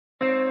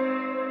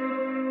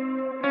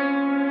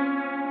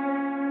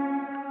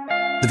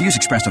The views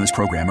expressed on this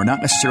program are not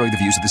necessarily the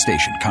views of the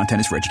station.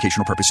 Content is for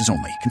educational purposes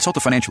only. Consult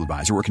a financial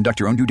advisor or conduct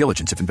your own due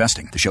diligence if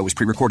investing. The show was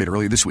pre-recorded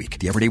earlier this week.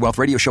 The Everyday Wealth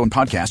Radio Show and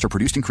podcast are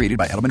produced and created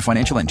by Edelman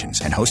Financial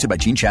Engines and hosted by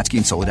Gene Chatzky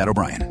and Soledad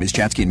O'Brien. Ms.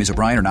 Chatzky and Ms.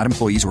 O'Brien are not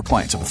employees or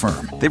clients of the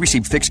firm. They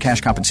receive fixed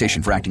cash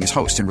compensation for acting as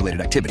hosts and related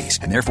activities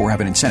and therefore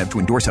have an incentive to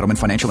endorse Edelman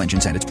Financial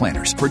Engines and its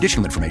planners. For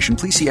additional information,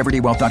 please see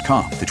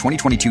everydaywealth.com. The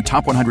 2022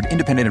 Top 100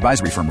 Independent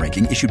Advisory Firm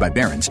ranking issued by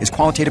Barron's is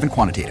qualitative and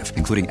quantitative,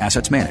 including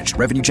assets managed,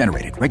 revenue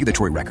generated,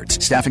 regulatory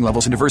records, staffing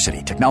levels and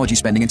diversity, technology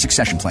spending, and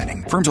succession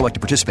planning. Firms elect to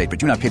participate but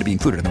do not pay to be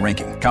included in the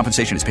ranking.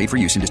 Compensation is paid for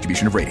use in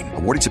distribution of rating.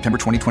 Awarded September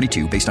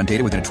 2022 based on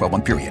data within a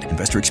 12-month period.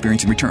 Investor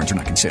experience and returns are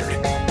not considered.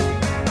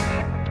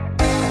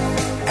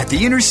 At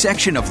the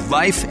intersection of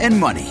life and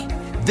money,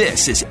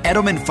 this is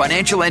Edelman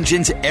Financial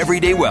Engines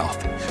Everyday Wealth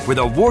with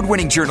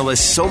award-winning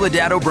journalist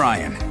Soledad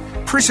O'Brien,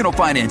 personal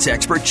finance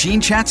expert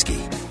Gene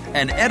Chatzky,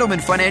 and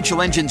Edelman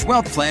Financial Engines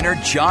wealth planner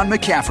John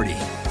McCafferty.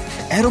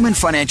 Edelman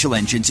Financial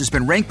Engines has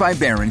been ranked by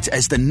Barron's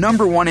as the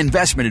 #1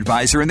 investment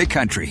advisor in the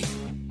country.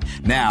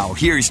 Now,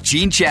 here's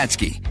Gene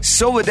Chatzky,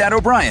 Soledad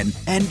O'Brien,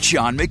 and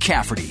John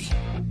McCafferty.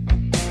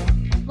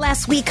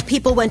 Last week,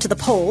 people went to the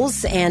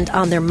polls, and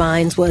on their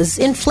minds was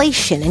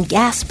inflation and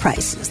gas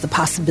prices, the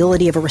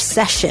possibility of a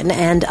recession,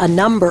 and a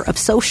number of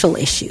social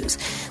issues.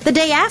 The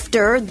day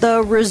after,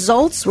 the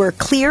results were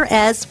clear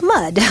as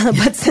mud.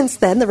 But since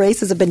then, the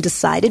races have been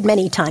decided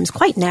many times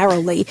quite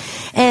narrowly,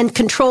 and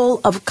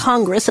control of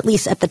Congress, at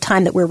least at the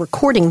time that we're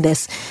recording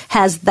this,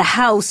 has the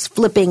House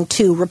flipping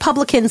to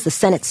Republicans, the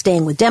Senate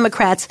staying with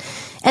Democrats.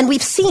 And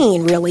we've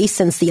seen, really,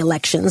 since the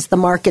elections, the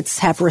markets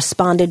have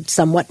responded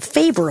somewhat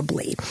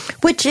favorably,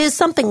 which is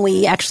something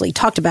we actually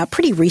talked about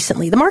pretty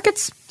recently. The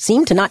markets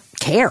seem to not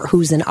care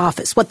who's in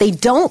office. What they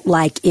don't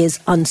like is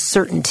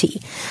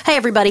uncertainty. Hey,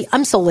 everybody,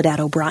 I'm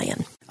Soledad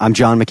O'Brien. I'm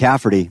John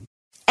McCafferty.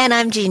 And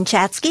I'm Gene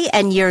Chatzky,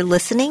 and you're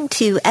listening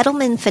to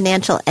Edelman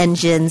Financial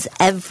Engines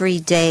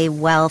Everyday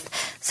Wealth.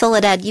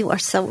 Soledad, you are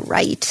so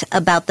right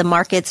about the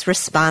market's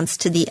response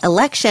to the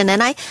election,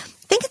 and I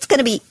think it's going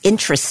to be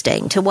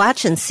interesting to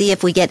watch and see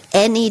if we get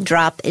any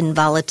drop in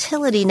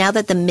volatility now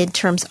that the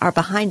midterms are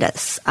behind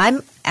us.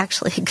 I'm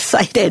actually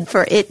excited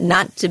for it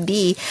not to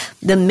be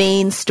the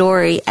main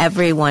story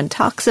everyone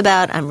talks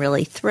about. I'm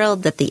really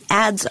thrilled that the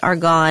ads are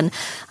gone.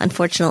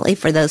 Unfortunately,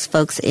 for those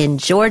folks in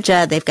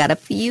Georgia, they've got a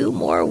few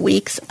more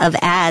weeks of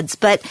ads.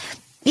 But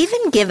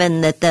even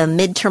given that the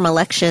midterm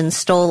election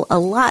stole a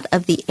lot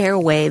of the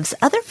airwaves,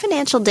 other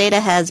financial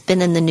data has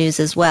been in the news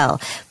as well.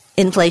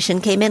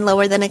 Inflation came in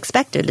lower than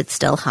expected. It's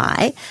still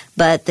high,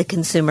 but the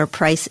consumer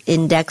price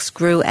index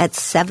grew at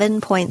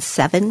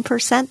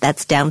 7.7%.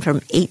 That's down from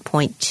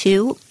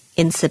 8.2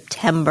 in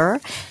September.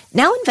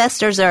 Now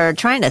investors are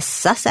trying to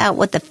suss out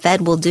what the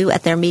Fed will do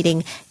at their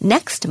meeting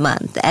next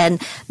month.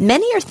 And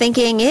many are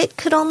thinking it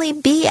could only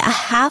be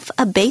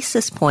 0.5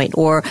 basis point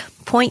or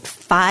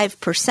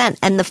 0.5%.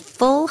 And the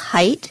full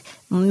height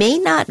may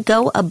not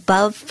go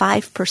above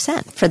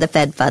 5% for the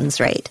Fed funds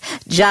rate.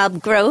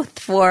 Job growth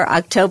for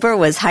October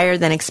was higher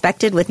than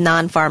expected, with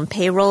non-farm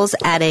payrolls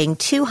adding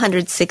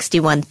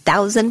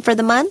 261,000 for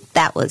the month.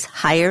 That was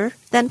higher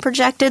than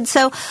projected.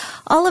 So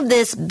all of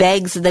this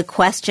begs the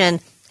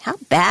question, how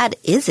bad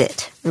is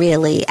it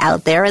really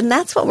out there? And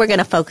that's what we're going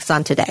to focus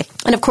on today.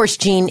 And of course,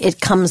 Gene,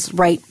 it comes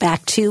right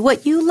back to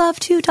what you love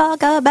to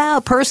talk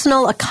about,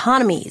 personal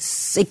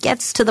economies. It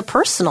gets to the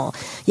personal.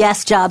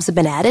 Yes, jobs have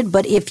been added,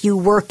 but if you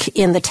work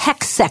in the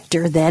tech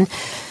sector, then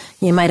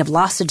you might have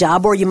lost a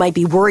job, or you might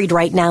be worried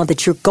right now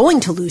that you're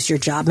going to lose your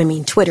job. I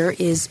mean, Twitter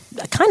is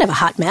kind of a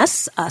hot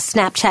mess.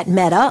 Snapchat,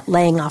 Meta,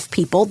 laying off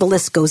people. The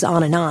list goes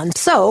on and on.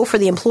 So for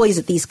the employees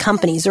at these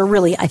companies, or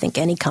really, I think,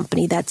 any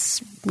company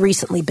that's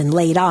recently been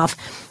laid off,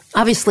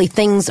 obviously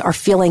things are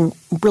feeling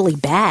really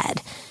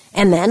bad.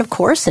 And then, of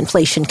course,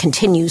 inflation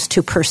continues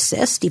to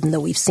persist, even though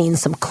we've seen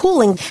some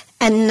cooling.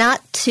 And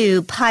not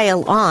to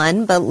pile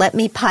on, but let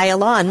me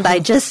pile on by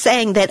just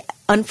saying that,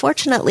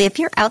 unfortunately, if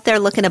you're out there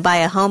looking to buy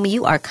a home,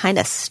 you are kind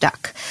of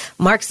stuck.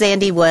 Mark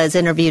Zandi was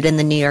interviewed in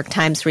the New York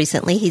Times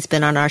recently. He's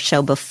been on our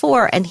show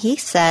before, and he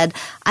said,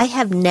 I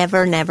have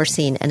never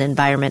seen an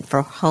environment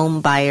for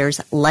home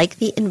buyers like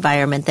the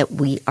environment that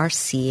we are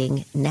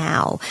seeing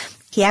now.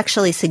 He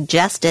actually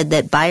suggested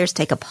that buyers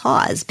take a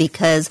pause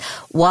because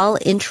while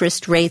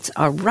interest rates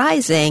are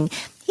rising,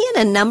 he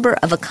and a number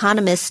of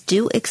economists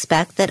do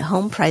expect that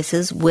home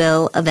prices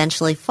will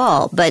eventually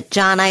fall. But,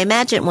 John, I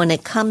imagine when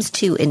it comes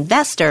to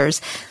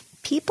investors,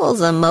 people's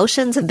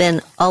emotions have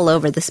been all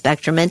over the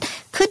spectrum and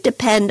could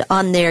depend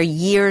on their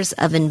years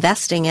of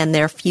investing and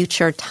their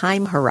future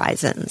time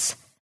horizons.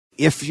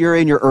 If you're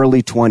in your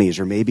early 20s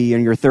or maybe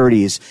in your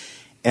 30s,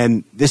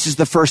 and this is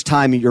the first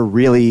time you're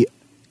really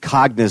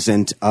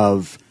cognizant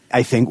of,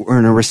 I think we're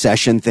in a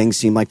recession, things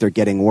seem like they're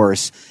getting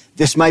worse.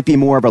 This might be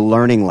more of a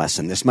learning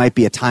lesson. This might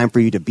be a time for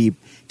you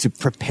to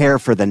prepare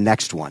for the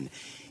next one.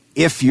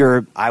 If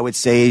you're, I would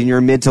say, in your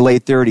mid to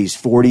late 30s,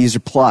 40s or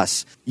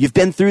plus, you've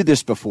been through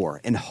this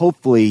before, and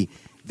hopefully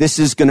this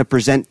is going to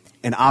present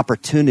an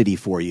opportunity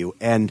for you.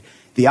 And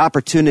the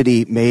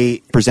opportunity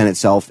may present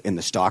itself in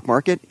the stock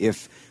market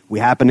if we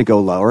happen to go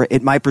lower,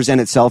 it might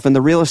present itself in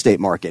the real estate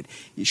market.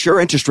 Sure,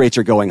 interest rates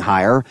are going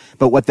higher,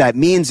 but what that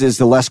means is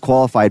the less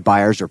qualified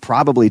buyers are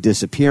probably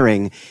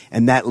disappearing,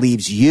 and that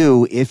leaves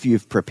you, if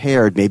you've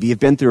prepared, maybe you've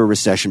been through a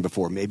recession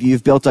before, maybe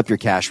you've built up your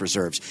cash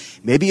reserves,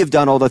 maybe you've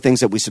done all the things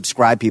that we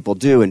subscribe people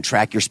do and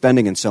track your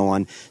spending and so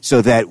on,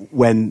 so that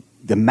when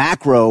the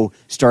macro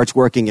starts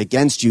working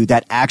against you,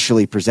 that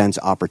actually presents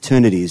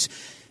opportunities.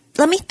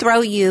 Let me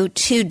throw you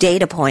 2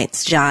 data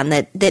points, John,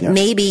 that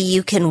maybe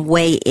you can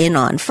weigh in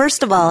on.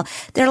 First of all,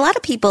 there are a lot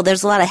of people,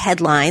 there's a lot of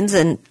headlines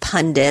and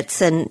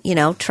pundits, and,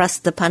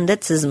 trust the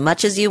pundits as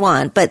much as you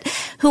want, but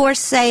who are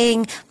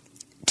saying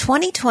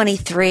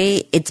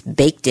 2023, it's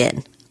baked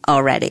in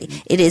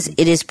already. It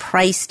is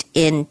priced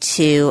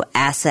into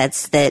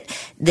assets that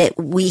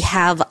we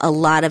have a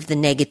lot of the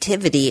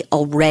negativity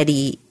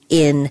already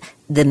in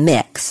the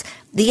mix.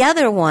 The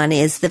other one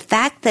is the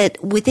fact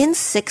that within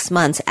 6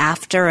 months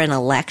after an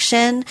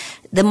election,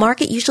 the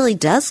market usually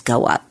does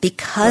go up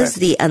because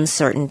the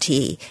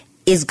uncertainty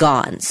is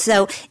gone.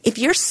 So if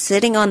you're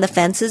sitting on the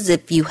fences,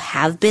 if you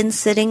have been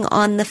sitting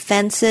on the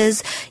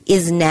fences,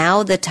 is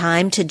now the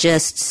time to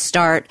just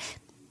start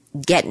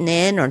getting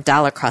in or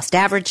dollar cost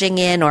averaging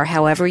in or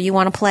however you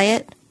want to play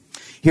it?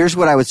 Here's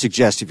what I would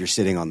suggest if you're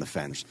sitting on the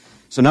fence.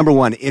 So number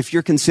one, if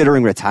you're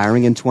considering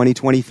retiring in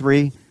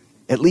 2023,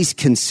 at least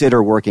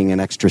consider working an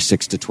extra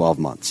 6 to 12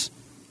 months.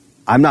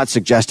 I'm not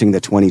suggesting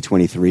that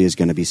 2023 is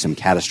going to be some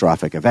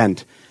catastrophic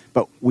event,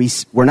 but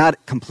we're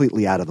not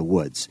completely out of the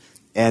woods.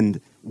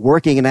 And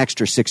working an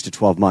extra 6 to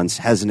 12 months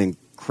has an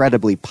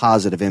incredibly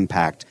positive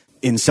impact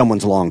in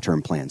someone's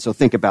long-term plan. So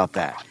think about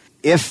that.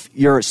 If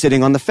you're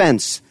sitting on the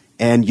fence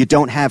and you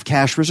don't have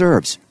cash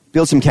reserves,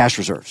 build some cash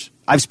reserves.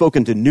 I've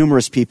spoken to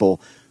numerous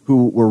people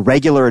who were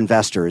regular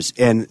investors,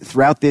 and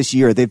throughout this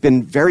year, they've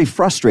been very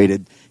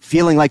frustrated,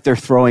 feeling like they're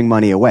throwing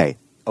money away.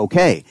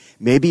 Okay,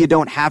 maybe you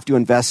don't have to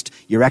invest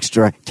your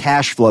extra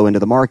cash flow into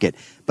the market,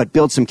 but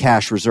build some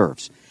cash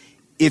reserves.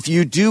 If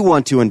you do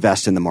want to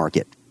invest in the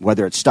market,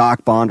 whether it's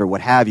stock, bond, or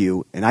what have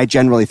you, and I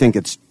generally think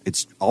it's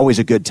always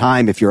a good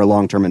time if you're a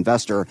long-term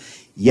investor,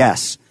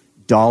 yes,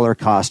 dollar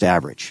cost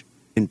average.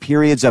 In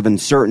periods of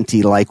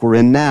uncertainty like we're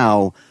in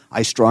now,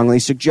 I strongly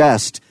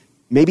suggest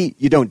maybe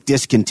you don't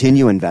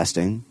discontinue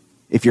investing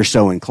if you're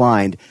so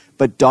inclined,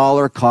 but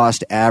dollar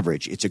cost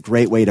average. It's a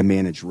great way to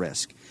manage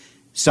risk.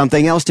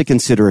 Something else to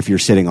consider if you're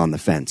sitting on the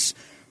fence.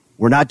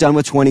 We're not done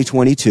with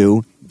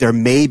 2022. There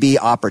may be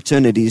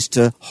opportunities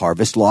to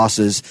harvest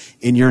losses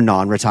in your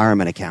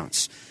non-retirement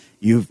accounts.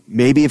 You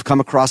maybe have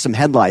come across some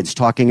headlines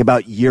talking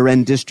about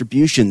year-end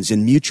distributions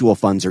in mutual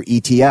funds or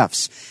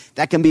ETFs.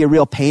 That can be a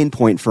real pain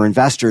point for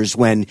investors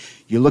when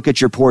you look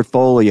at your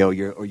portfolio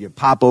or you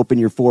pop open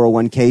your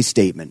 401k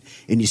statement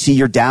and you see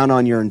you're down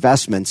on your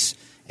investments,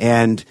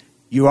 and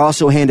you're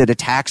also handed a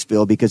tax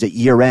bill because at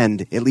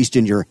year-end, at least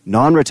in your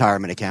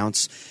non-retirement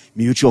accounts,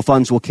 mutual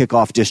funds will kick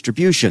off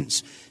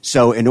distributions.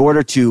 So in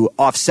order to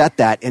offset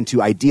that and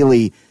to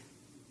ideally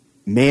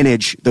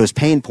manage those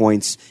pain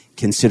points,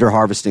 consider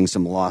harvesting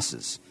some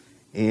losses.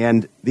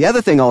 And the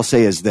other thing I'll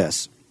say is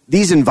this.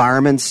 These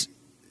environments,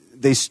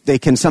 they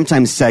can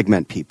sometimes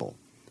segment people.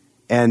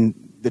 And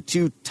the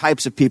two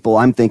types of people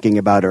I'm thinking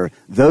about are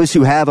those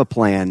who have a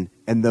plan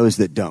and those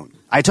that don't.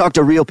 I talk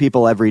to real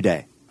people every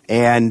day,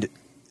 and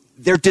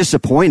they're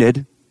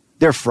disappointed.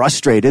 They're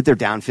frustrated. They're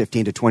down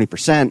 15 to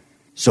 20%.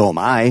 So am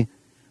I.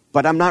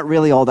 But I'm not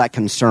really all that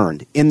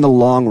concerned in the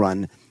long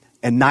run,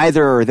 and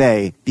neither are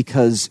they,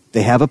 because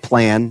they have a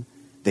plan.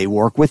 They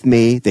work with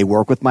me. They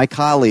work with my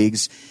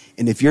colleagues.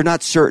 And if you're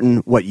not certain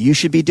what you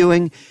should be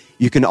doing,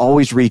 you can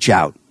always reach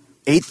out.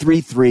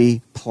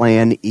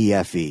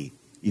 833-PLAN-EFE.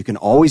 You can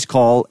always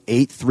call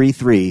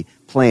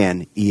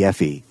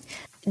 833-PLAN-EFE.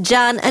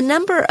 John, a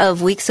number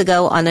of weeks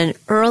ago on an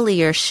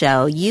earlier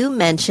show, you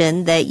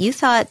mentioned that you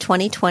thought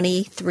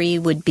 2023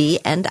 would be,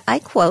 and I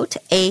quote,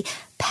 a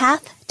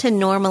path to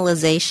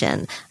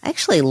normalization. I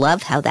actually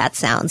love how that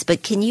sounds,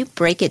 but can you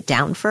break it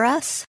down for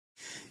us?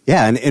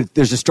 Yeah, and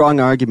there's a strong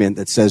argument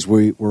that says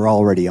we're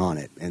already on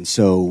it. And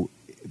so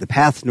the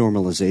path to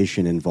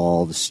normalization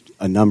involves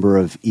a number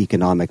of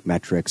economic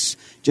metrics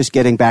just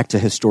getting back to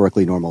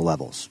historically normal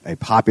levels. A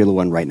popular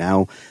one right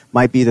now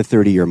might be the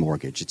 30-year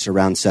mortgage. It's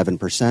around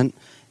 7%,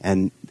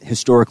 and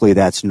historically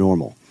that's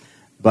normal.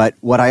 But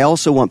what I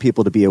also want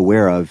people to be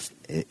aware of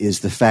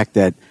is the fact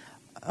that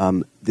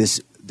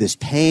this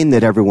pain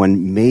that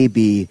everyone may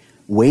be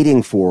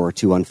waiting for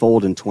to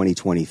unfold in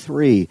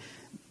 2023,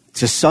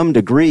 to some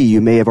degree,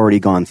 you may have already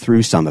gone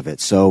through some of it.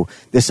 So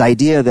this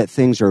idea that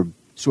things are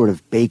sort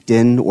of baked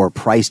in or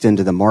priced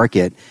into the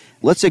market,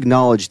 let's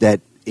acknowledge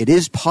that it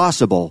is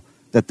possible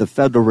that the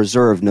Federal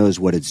Reserve knows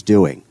what it's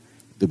doing.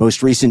 The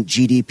most recent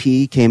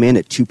GDP came in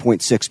at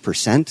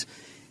 2.6%.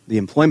 The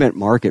employment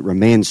market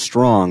remains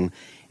strong.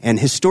 And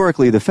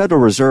historically, the Federal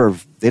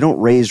Reserve, they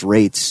don't raise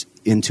rates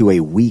into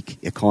a weak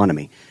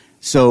economy.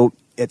 So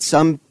at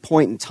some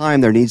point in time,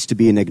 there needs to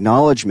be an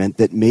acknowledgement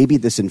that maybe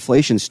this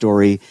inflation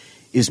story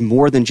is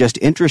more than just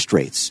interest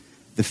rates.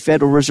 The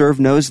Federal Reserve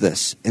knows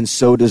this, and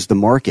so does the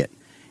market.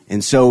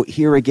 And so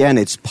here again,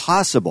 it's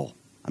possible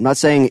I'm not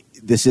saying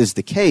this is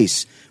the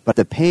case, but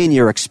the pain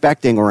you're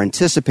expecting or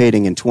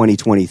anticipating in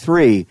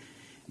 2023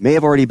 may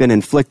have already been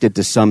inflicted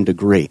to some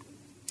degree.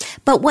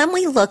 But when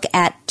we look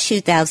at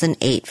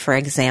 2008, for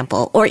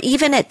example, or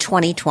even at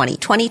 2020,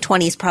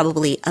 2020 is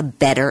probably a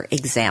better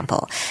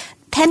example.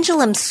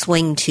 Pendulums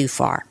swing too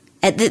far.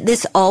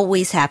 This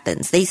always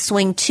happens. They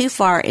swing too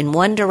far in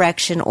one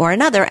direction or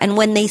another. And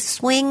when they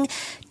swing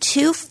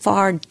too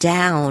far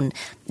down,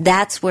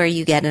 that's where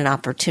you get an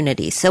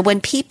opportunity. So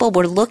when people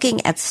were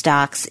looking at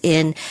stocks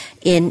in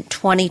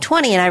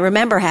 2020, and I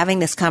remember having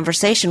this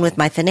conversation with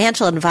my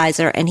financial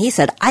advisor, and he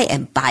said, I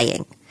am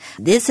buying.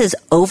 This is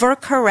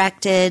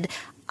overcorrected.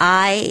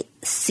 I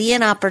see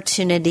an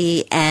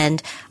opportunity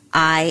and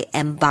I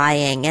am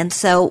buying. And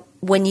so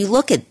when you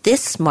look at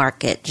this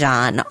market,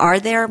 John, are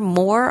there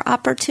more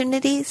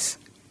opportunities?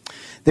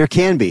 There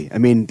can be. I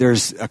mean,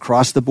 there's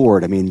across the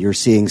board. I mean, you're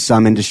seeing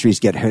some industries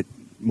get hit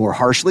more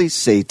harshly,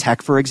 say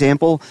tech, for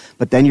example,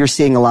 but then you're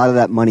seeing a lot of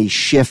that money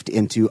shift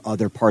into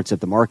other parts of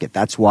the market.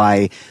 That's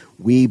why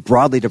we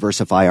broadly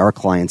diversify our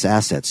clients'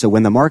 assets. So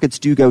when the markets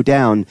do go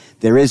down,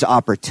 there is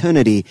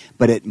opportunity,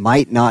 but it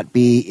might not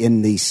be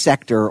in the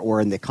sector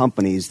or in the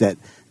companies that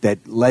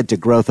led to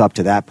growth up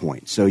to that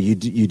point. So you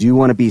do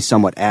want to be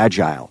somewhat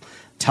agile.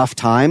 Tough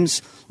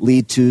times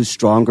lead to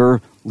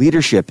stronger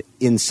leadership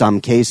in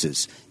some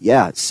cases.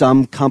 Yeah,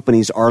 some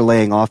companies are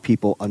laying off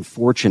people,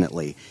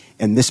 unfortunately.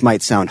 And this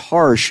might sound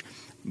harsh,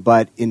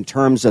 but in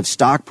terms of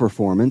stock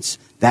performance,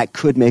 that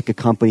could make a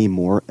company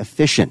more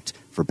efficient,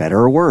 for better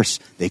or worse.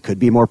 They could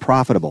be more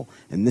profitable.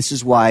 And this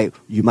is why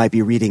you might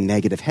be reading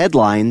negative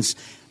headlines,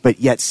 but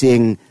yet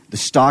seeing the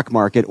stock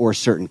market or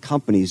certain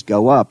companies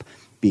go up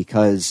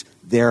because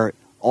they're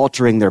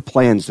altering their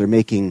plans. They're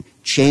making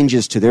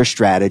changes to their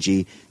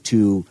strategy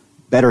to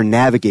better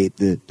navigate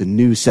the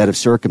new set of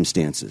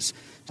circumstances.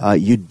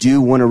 You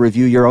do want to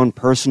review your own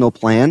personal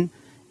plan,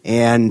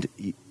 and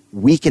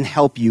we can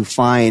help you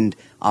find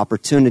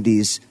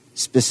opportunities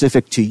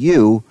specific to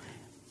you.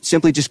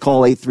 Simply just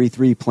call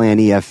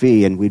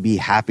 833-PLAN-EFE, and we'd be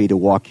happy to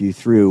walk you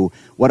through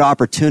what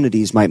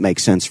opportunities might make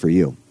sense for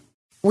you.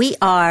 We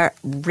are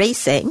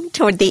racing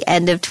toward the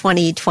end of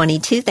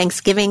 2022.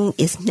 Thanksgiving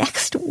is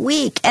next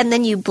week. And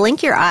then you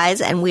blink your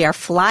eyes and we are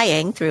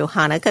flying through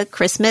Hanukkah,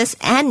 Christmas,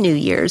 and New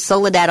Year's.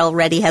 Soledad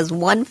already has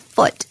 1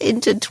 foot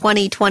into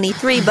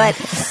 2023,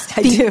 but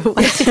I do.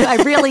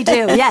 I really do.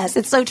 Yes,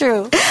 it's so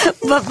true.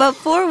 But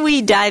before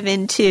we dive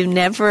into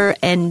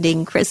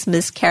never-ending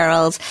Christmas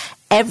carols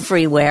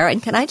everywhere,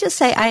 and can I just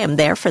say I am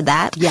there for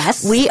that?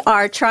 Yes. We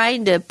are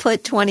trying to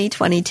put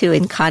 2022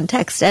 in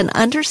context and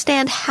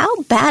understand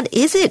how bad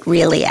is it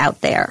really out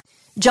there.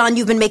 John,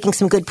 you've been making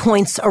some good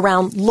points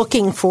around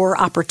looking for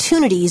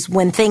opportunities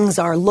when things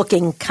are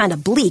looking kind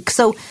of bleak.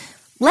 So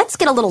let's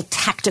get a little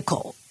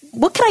tactical.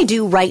 What can I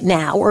do right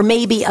now? Or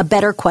maybe a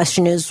better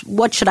question is,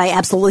 what should I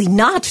absolutely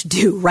not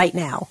do right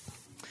now?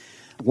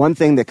 One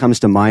thing that comes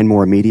to mind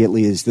more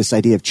immediately is this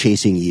idea of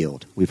chasing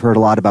yield. We've heard a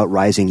lot about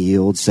rising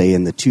yields, say,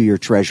 in the 2-year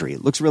Treasury.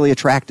 It looks really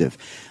attractive.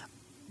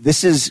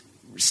 This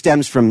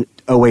stems from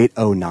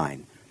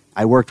 08-09.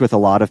 I worked with a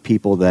lot of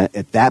people that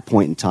at that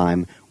point in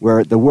time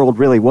where the world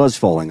really was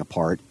falling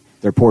apart.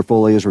 Their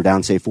portfolios were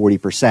down, say,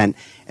 40%,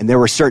 and there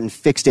were certain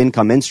fixed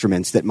income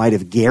instruments that might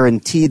have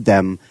guaranteed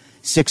them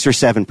 6 or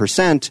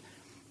 7%,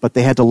 but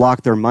they had to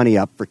lock their money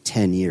up for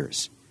 10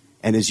 years.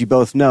 And as you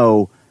both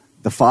know,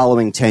 the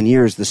following 10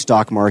 years, the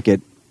stock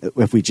market,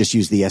 if we just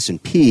use the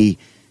S&P,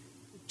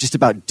 just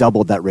about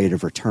doubled that rate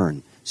of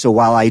return. So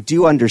while I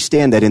do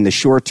understand that in the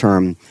short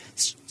term,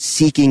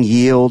 seeking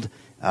yield,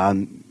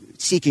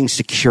 seeking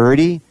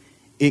security,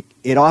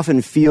 it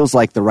often feels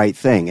like the right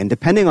thing. And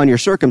depending on your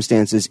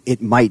circumstances,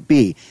 it might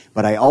be.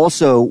 But I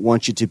also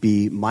want you to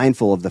be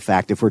mindful of the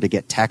fact, if we're to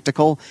get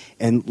tactical,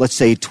 and let's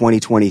say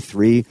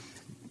 2023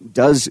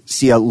 does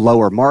see a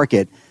lower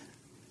market,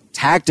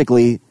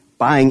 tactically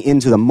buying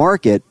into the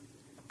market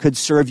could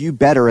serve you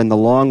better in the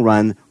long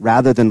run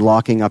rather than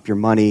locking up your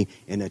money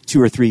in a 2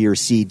 or 3 year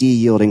CD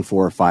yielding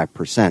 4 or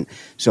 5%.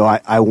 So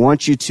I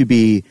want you to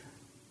be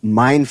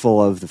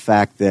mindful of the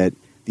fact that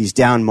these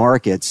down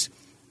markets,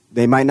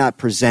 they might not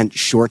present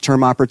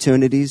short-term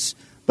opportunities,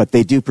 but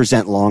they do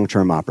present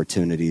long-term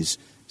opportunities.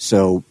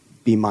 So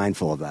be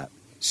mindful of that.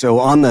 So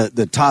on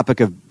the topic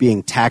of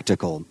being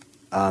tactical,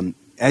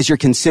 as you're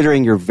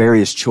considering your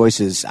various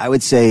choices, I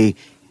would say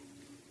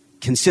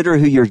consider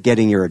who you're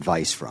getting your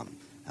advice from.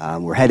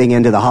 We're heading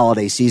into the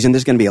holiday season.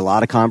 There's going to be a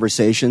lot of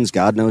conversations.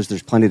 God knows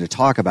there's plenty to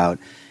talk about.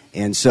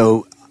 And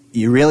so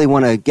you really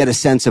want to get a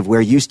sense of where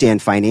you stand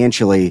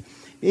financially,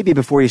 maybe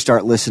before you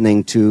start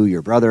listening to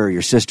your brother or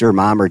your sister,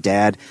 mom or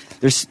dad.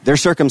 Their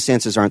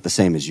circumstances aren't the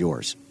same as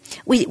yours.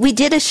 We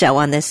did a show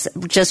on this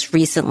just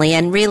recently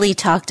and really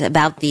talked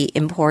about the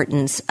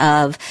importance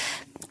of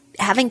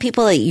having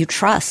people that you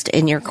trust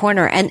in your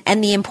corner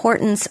and the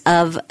importance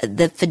of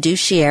the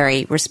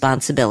fiduciary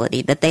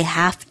responsibility, that they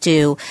have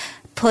to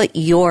put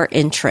your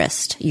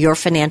interest, your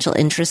financial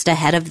interest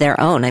ahead of their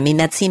own. I mean,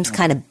 that seems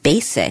kind of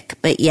basic,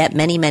 but yet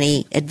many,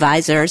 many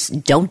advisors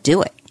don't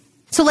do it.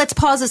 So let's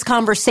pause this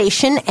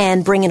conversation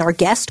and bring in our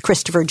guest,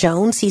 Christopher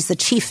Jones. He's the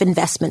Chief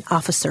Investment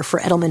Officer for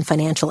Edelman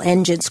Financial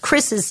Engines.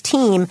 Chris's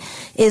team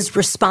is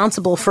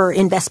responsible for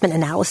investment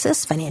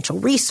analysis, financial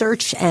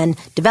research and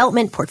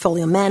development,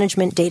 portfolio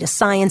management, data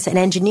science, and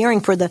engineering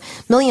for the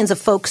millions of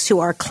folks who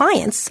are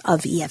clients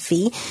of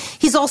EFE.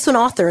 He's also an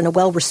author and a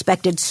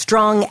well-respected,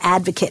 strong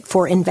advocate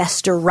for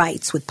investor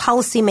rights with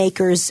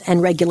policymakers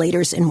and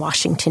regulators in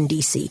Washington,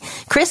 D.C.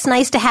 Chris,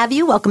 nice to have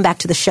you. Welcome back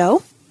to the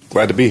show.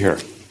 Glad to be here.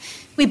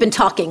 We've been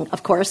talking,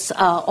 of course,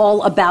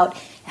 all about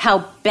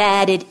how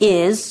bad it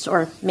is,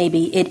 or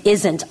maybe it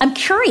isn't. I'm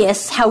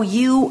curious how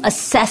you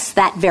assess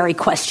that very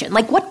question.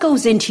 Like, what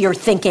goes into your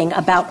thinking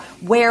about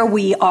where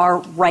we are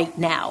right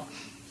now?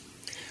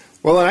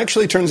 Well, it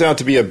actually turns out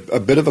to be a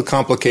bit of a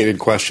complicated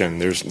question.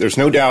 There's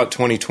no doubt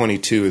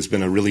 2022 has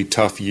been a really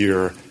tough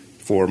year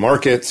for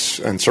markets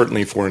and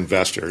certainly for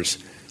investors.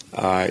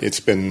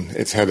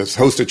 It's had a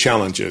host of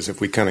challenges. If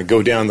we kind of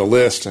go down the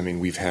list, I mean,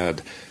 we've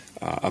had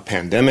a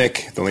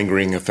pandemic, the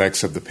lingering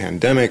effects of the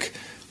pandemic.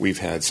 We've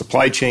had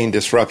supply chain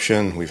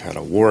disruption. We've had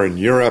a war in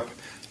Europe.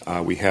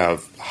 We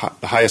have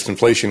the highest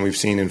inflation we've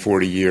seen in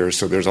 40 years.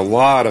 So there's a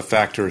lot of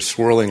factors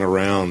swirling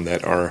around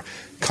that are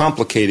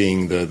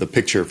complicating the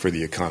picture for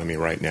the economy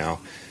right now.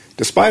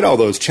 Despite all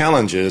those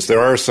challenges,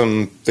 there are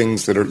some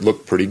things that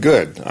look pretty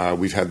good.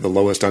 We've had the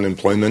lowest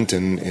unemployment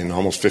in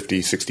almost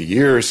 50, 60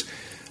 years.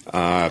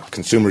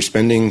 Consumer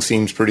spending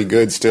seems pretty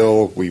good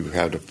still. We've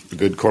had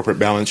good corporate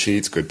balance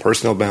sheets, good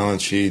personal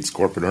balance sheets.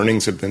 Corporate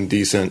earnings have been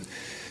decent.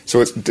 So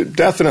it's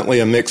definitely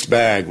a mixed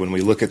bag when we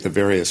look at the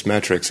various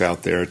metrics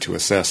out there to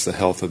assess the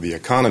health of the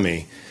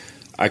economy.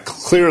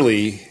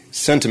 Clearly,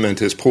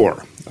 sentiment is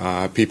poor.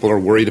 People are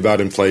worried about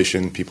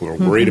inflation. People are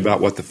worried about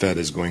what the Fed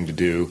is going to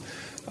do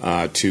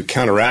to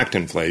counteract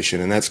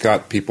inflation, and that's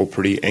got people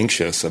pretty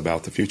anxious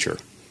about the future.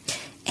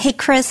 Hey,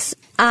 Chris,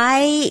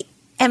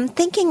 I'm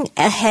thinking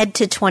ahead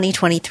to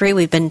 2023.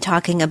 We've been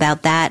talking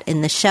about that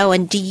in the show.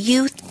 And do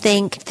you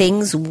think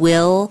things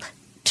will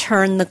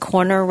turn the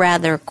corner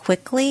rather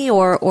quickly,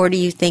 or do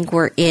you think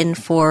we're in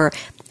for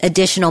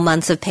additional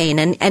months of pain?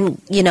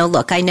 And you know,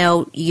 look, I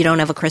know you don't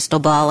have a crystal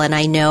ball, and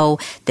I know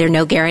there are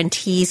no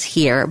guarantees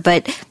here.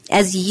 But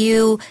as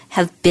you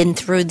have been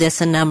through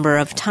this a number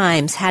of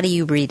times, how do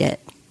you read it?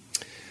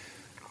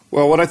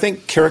 Well, what I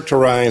think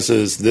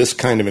characterizes this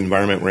kind of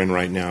environment we're in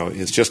right now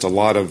is just a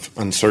lot of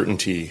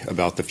uncertainty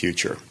about the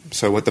future.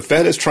 So what the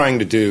Fed is trying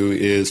to do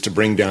is to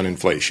bring down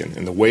inflation,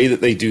 and the way that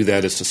they do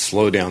that is to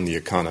slow down the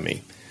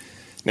economy.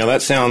 Now,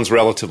 that sounds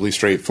relatively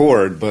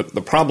straightforward, but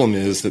the problem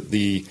is that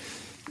the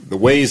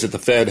ways that the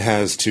Fed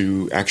has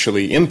to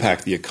actually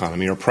impact the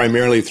economy are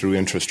primarily through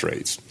interest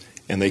rates,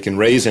 and they can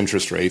raise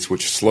interest rates,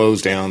 which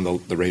slows down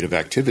the rate of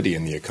activity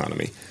in the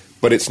economy.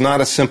 But it's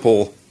not a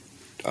simple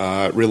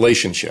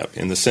relationship,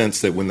 in the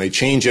sense that when they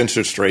change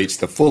interest rates,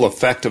 the full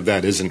effect of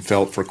that isn't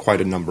felt for quite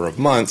a number of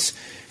months,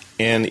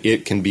 and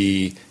it can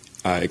be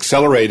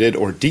accelerated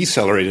or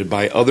decelerated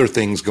by other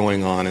things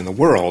going on in the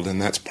world,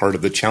 and that's part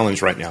of the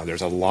challenge right now.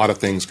 There's a lot of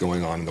things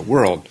going on in the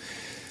world.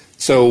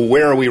 So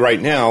where are we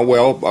right now?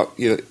 Well,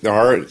 there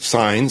are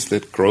signs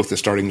that growth is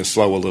starting to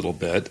slow a little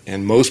bit,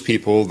 and most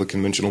people, the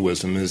conventional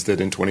wisdom is that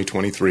in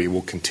 2023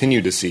 we'll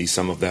continue to see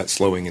some of that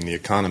slowing in the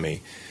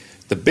economy.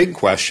 The big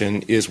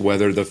question is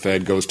whether the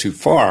Fed goes too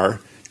far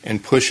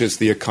and pushes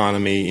the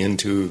economy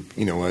into,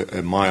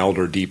 a mild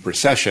or deep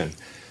recession.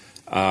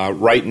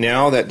 Right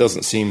now, that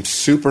doesn't seem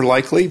super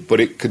likely, but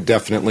it could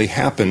definitely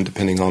happen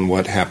depending on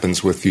what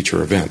happens with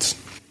future events.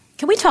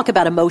 Can we talk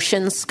about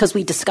emotions? Because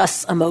we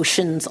discuss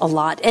emotions a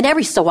lot, and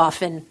every so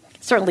often,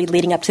 certainly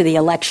leading up to the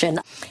election.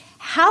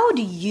 How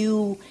do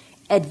you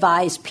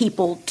advise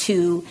people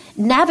to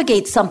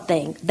navigate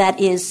something that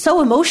is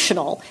so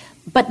emotional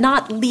but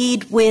not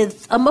lead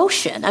with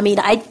emotion? I mean,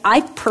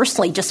 I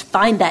personally just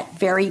find that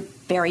very,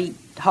 very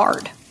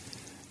hard.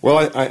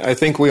 Well, I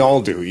think we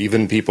all do.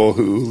 Even people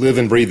who live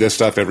and breathe this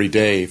stuff every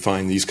day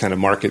find these kind of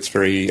markets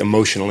very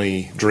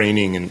emotionally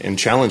draining and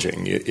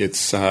challenging.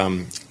 It's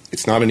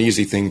not an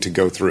easy thing to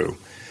go through.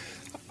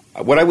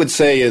 What I would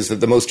say is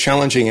that the most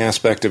challenging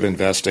aspect of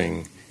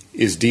investing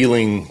is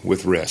dealing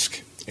with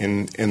risk.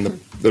 And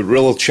the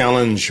real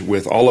challenge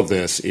with all of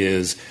this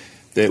is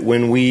that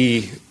when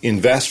we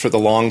invest for the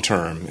long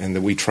term and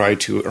that we try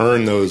to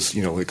earn those,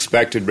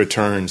 expected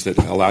returns that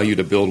allow you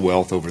to build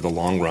wealth over the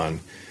long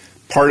run,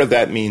 part of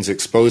that means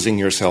exposing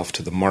yourself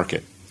to the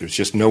market. There's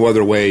just no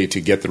other way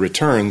to get the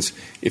returns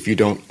if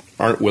you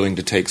aren't willing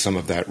to take some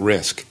of that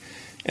risk.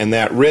 And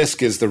that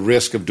risk is the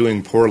risk of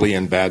doing poorly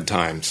in bad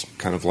times,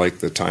 kind of like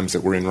the times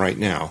that we're in right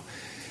now.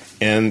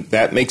 And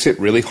that makes it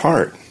really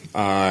hard.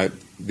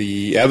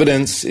 The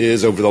evidence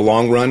is over the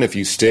long run, if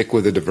you stick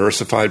with a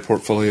diversified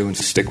portfolio and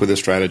stick with a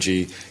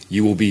strategy,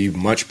 you will be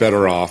much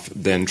better off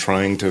than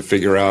trying to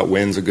figure out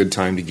when's a good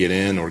time to get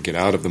in or get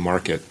out of the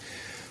market.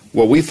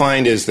 What we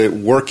find is that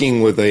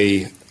working with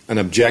an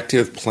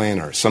objective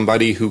planner,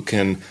 somebody who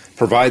can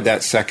provide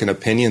that second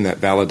opinion, that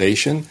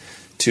validation,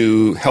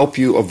 to help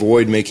you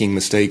avoid making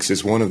mistakes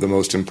is one of the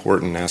most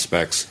important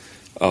aspects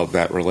of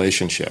that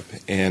relationship.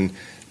 And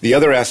The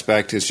other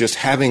aspect is just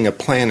having a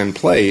plan in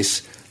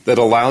place that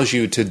allows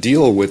you to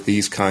deal with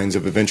these kinds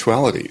of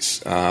eventualities,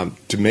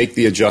 to make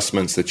the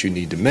adjustments that you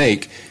need to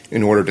make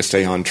in order to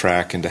stay on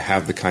track and to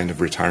have the kind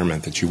of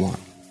retirement that you want.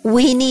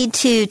 We need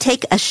to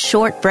take a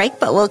short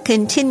break, but we'll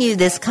continue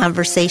this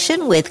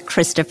conversation with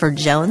Christopher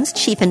Jones,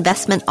 Chief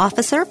Investment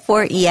Officer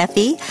for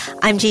EFE.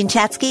 I'm Jean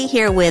Chatzky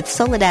here with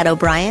Soledad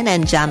O'Brien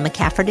and John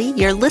McCafferty.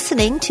 You're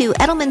listening to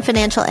Edelman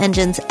Financial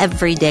Engine's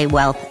Everyday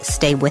Wealth.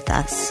 Stay with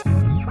us.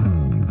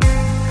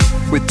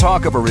 With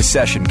talk of a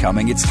recession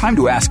coming, it's time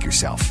to ask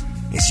yourself,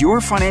 is your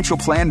financial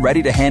plan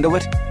ready to handle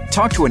it?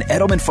 Talk to an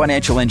Edelman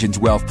Financial Engine's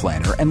wealth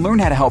planner and learn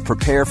how to help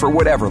prepare for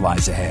whatever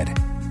lies ahead.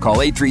 Call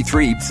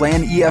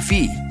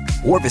 833-PLAN-EFE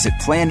or visit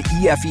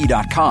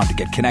planefe.com to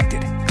get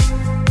connected.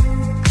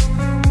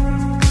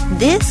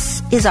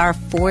 This is our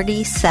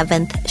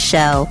 47th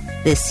show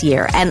this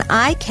year, and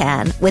I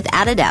can,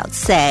 without a doubt,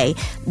 say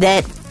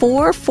that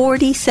for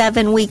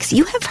 47 weeks,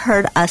 you have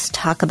heard us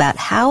talk about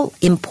how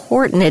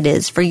important it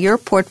is for your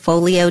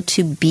portfolio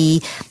to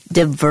be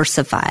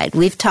diversified.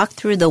 We've talked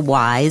through the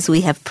whys.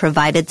 We have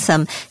provided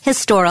some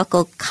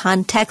historical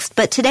context,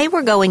 but today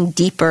we're going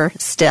deeper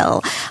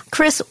still.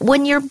 Chris,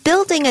 when you're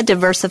building a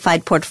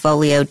diversified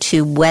portfolio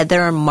to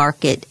weather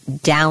market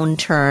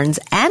downturns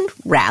and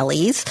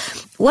rallies,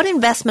 what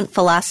investment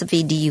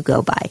philosophy do you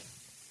go by?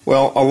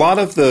 Well, a lot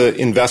of the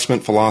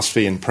investment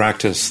philosophy and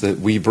practice that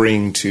we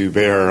bring to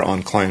bear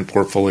on client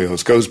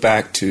portfolios goes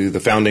back to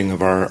the founding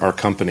of our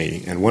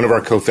company. And one of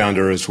our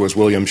co-founders was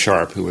William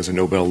Sharpe, who was a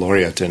Nobel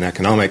laureate in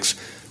economics,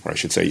 or I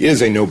should say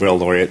is a Nobel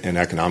laureate in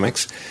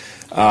economics,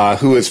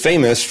 who is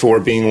famous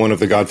for being one of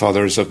the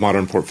godfathers of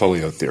modern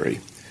portfolio theory.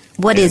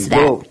 What is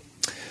that?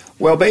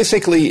 Well,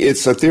 basically,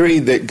 it's a theory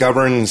that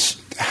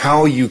governs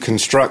how you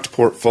construct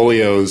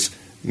portfolios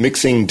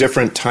mixing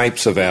different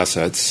types of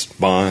assets,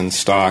 bonds,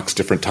 stocks,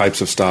 different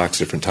types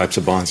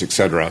of bonds,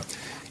 etc.,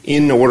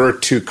 in order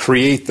to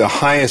create the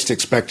highest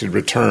expected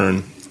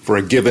return for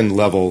a given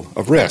level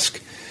of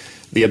risk.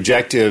 The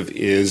objective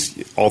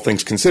is, all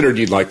things considered,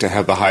 you'd like to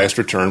have the highest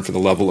return for the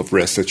level of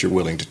risk that you're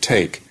willing to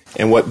take.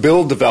 And what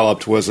Bill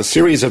developed was a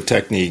series of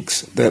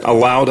techniques that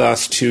allowed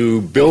us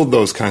to build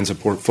those kinds of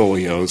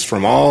portfolios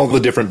from all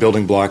the different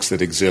building blocks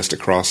that exist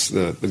across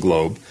the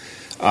globe,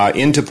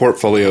 into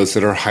portfolios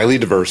that are highly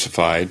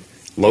diversified,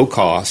 low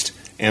cost,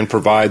 and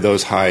provide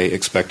those high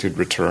expected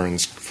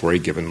returns for a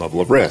given level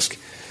of risk.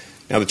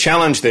 Now, the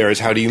challenge there is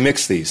how do you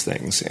mix these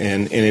things?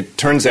 And it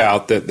turns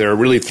out that there are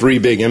really three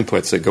big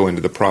inputs that go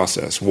into the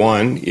process.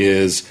 One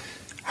is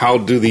how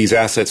do these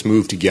assets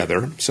move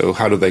together? So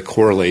how do they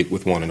correlate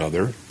with one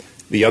another?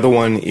 The other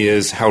one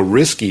is how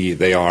risky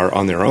they are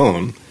on their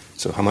own.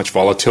 So how much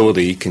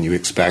volatility can you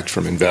expect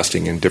from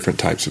investing in different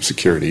types of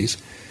securities?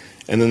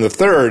 And then the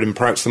third, and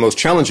perhaps the most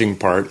challenging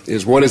part,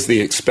 is what is the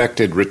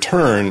expected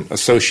return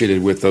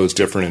associated with those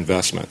different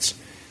investments?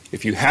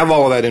 If you have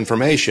all of that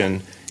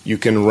information, you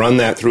can run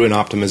that through an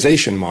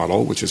optimization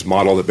model, which is a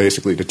model that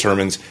basically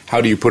determines how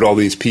do you put all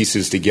these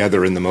pieces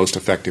together in the most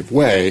effective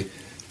way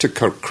to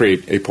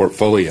create a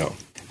portfolio.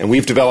 And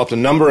we've developed a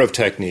number of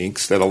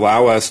techniques that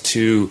allow us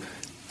to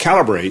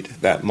calibrate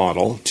that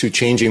model to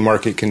changing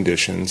market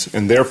conditions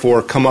and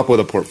therefore come up with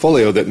a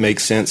portfolio that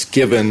makes sense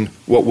given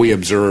what we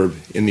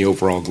observe in the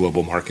overall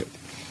global market.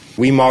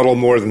 We model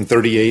more than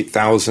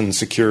 38,000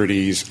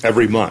 securities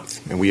every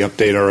month, and we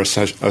update our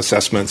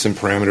assessments and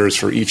parameters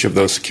for each of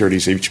those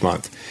securities each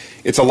month.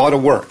 It's a lot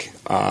of work,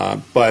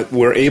 but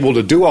we're able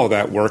to do all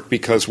that work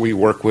because we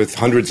work with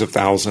hundreds of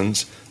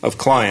thousands of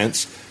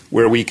clients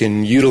where we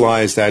can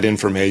utilize that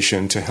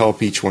information to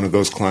help each one of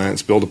those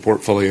clients build a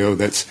portfolio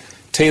that's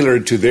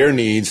tailored to their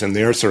needs and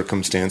their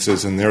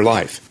circumstances and their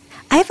life.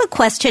 I have a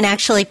question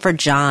actually for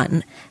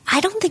John.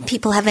 I don't think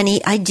people have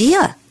any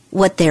idea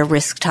what their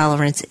risk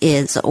tolerance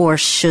is or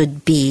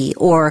should be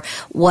or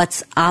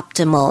what's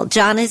optimal.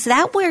 John, is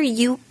that where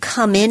you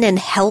come in and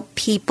help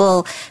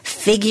people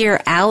figure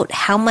out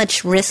how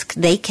much risk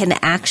they can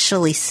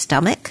actually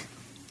stomach?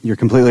 You're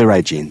completely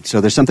right, Jean.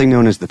 So there's something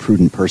known as the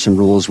prudent person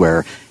rules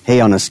where,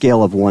 hey, on a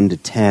scale of 1 to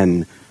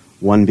 10,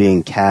 1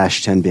 being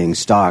cash, 10 being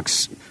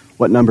stocks,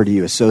 what number do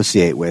you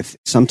associate with?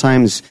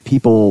 Sometimes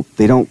people,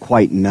 they don't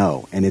quite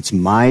know, and it's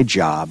my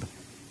job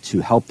to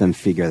help them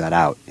figure that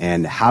out.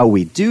 And how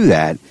we do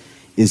that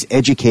is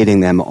educating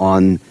them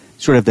on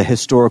sort of the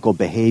historical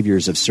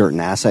behaviors of certain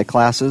asset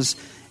classes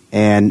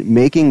and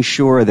making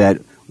sure that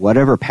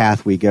whatever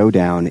path we go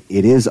down,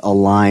 it is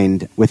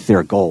aligned with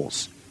their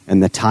goals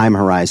and the time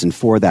horizon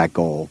for that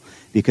goal.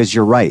 Because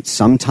you're right,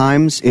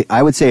 sometimes,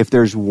 I would say if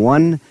there's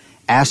one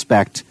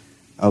aspect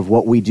of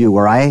what we do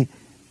where I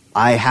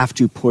have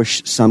to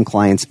push some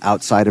clients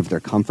outside of their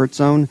comfort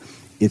zone,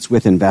 it's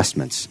with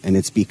investments. And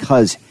it's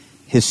because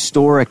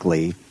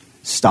historically,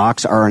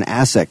 stocks are an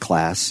asset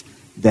class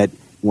that,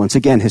 once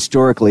again,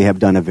 historically have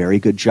done a very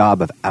good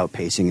job of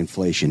outpacing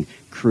inflation,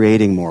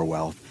 creating more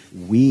wealth.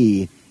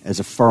 We, as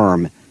a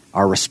firm,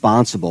 are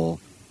responsible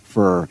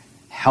for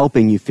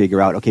helping you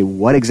figure out, okay,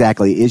 what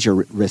exactly is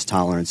your risk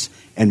tolerance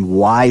and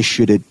why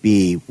should it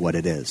be what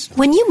it is?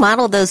 When you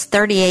model those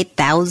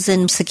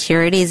 38,000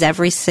 securities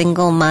every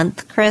single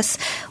month, Chris,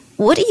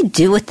 what do you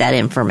do with that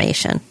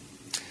information?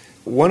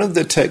 One of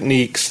the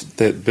techniques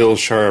that Bill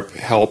Sharpe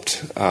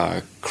helped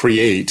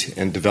create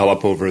and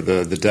develop over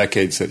the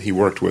decades that he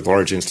worked with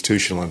large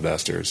institutional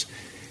investors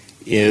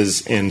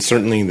is, and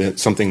certainly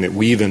something that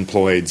we've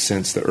employed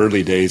since the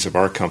early days of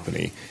our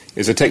company,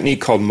 is a technique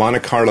called Monte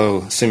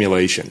Carlo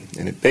simulation.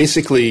 And it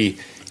basically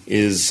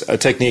is a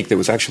technique that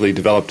was actually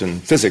developed in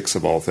physics,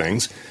 of all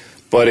things,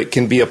 but it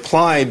can be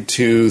applied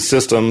to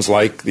systems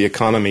like the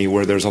economy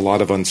where there's a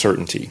lot of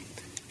uncertainty.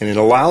 And it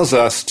allows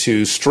us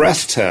to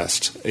stress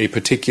test a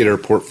particular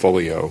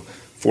portfolio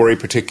for a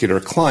particular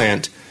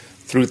client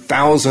through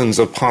thousands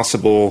of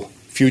possible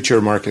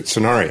future market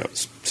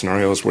scenarios.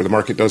 Scenarios where the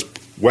market does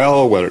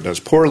well, whether it does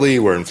poorly,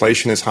 where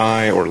inflation is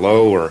high or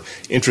low, or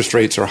interest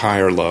rates are high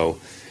or low.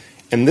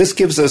 And this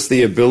gives us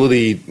the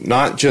ability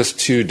not just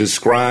to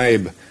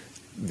describe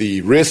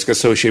the risk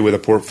associated with a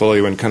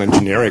portfolio in kind of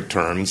generic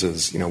terms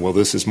as, well,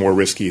 this is more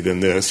risky than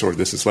this or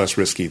this is less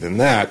risky than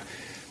that,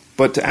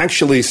 but to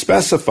actually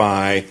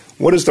specify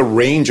what is the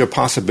range of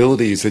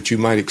possibilities that you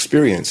might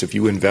experience if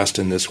you invest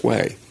in this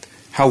way.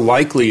 How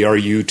likely are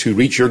you to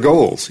reach your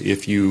goals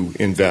if you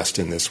invest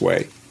in this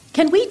way?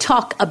 Can we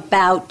talk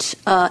about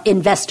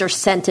investor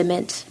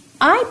sentiment?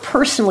 I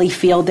personally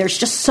feel there's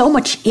just so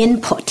much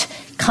input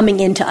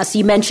coming into us.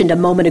 You mentioned a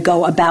moment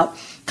ago about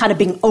kind of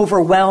being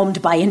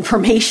overwhelmed by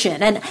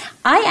information, and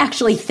I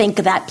actually think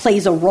that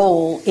plays a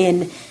role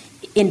in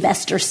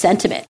investor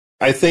sentiment.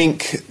 I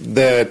think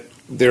that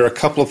there are a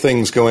couple of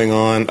things going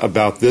on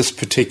about this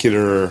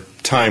particular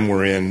time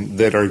we're in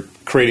that are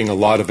creating a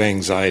lot of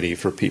anxiety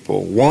for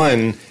people.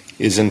 One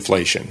is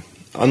inflation.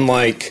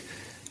 Unlike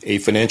a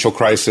financial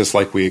crisis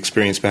like we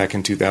experienced back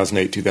in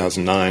 2008,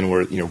 2009,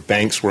 where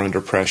banks were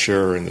under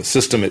pressure and the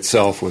system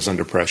itself was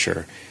under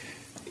pressure,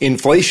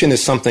 inflation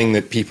is something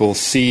that people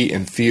see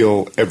and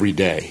feel every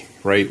day,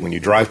 right? When you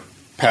drive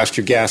past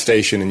your gas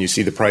station and you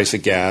see the price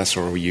of gas,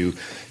 or you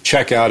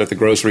check out at the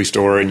grocery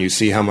store and you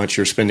see how much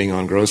you're spending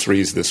on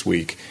groceries this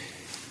week,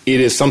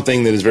 it is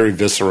something that is very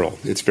visceral.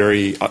 It's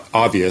very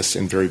obvious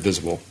and very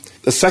visible.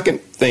 The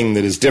second thing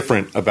that is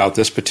different about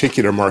this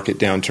particular market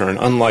downturn,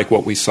 unlike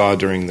what we saw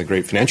during the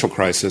great financial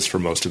crisis for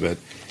most of it,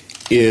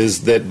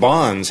 is that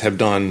bonds have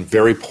done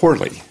very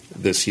poorly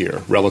this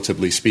year,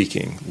 relatively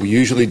speaking. We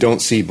usually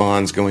don't see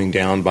bonds going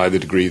down by the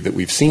degree that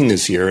we've seen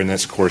this year, and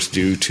that's, of course,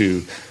 due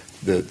to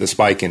the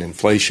spike in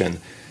inflation.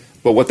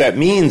 But what that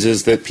means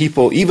is that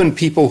even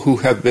people who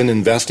have been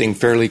investing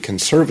fairly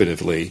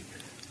conservatively,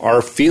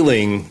 are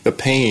feeling the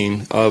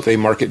pain of a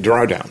market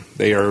drawdown.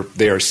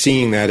 They are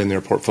seeing that in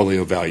their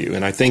portfolio value.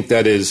 And I think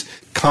that is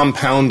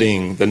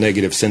compounding the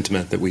negative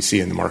sentiment that we see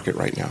in the market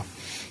right now.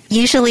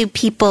 Usually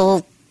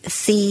people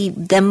see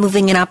them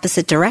moving in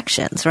opposite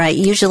directions, right?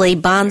 Usually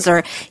bonds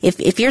are,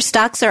 if your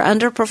stocks are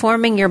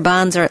underperforming, your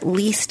bonds are at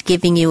least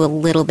giving you a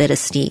little bit of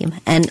steam.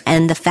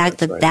 And the fact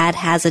that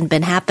hasn't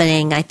been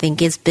happening, I think,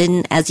 has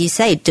been, as you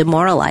say,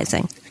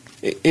 demoralizing.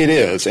 It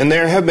is. And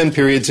there have been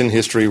periods in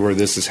history where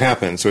this has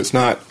happened. So it's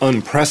not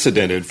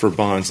unprecedented for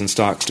bonds and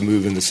stocks to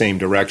move in the same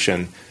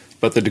direction.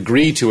 But the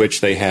degree to which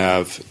they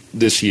have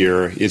this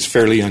year is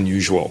fairly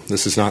unusual.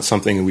 This is not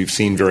something that we've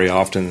seen very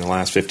often in the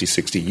last 50,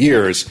 60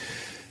 years.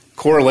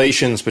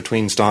 Correlations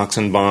between stocks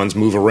and bonds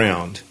move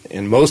around.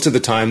 And most of the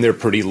time they're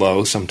pretty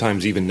low,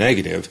 sometimes even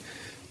negative.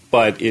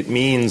 But it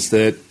means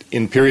that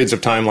in periods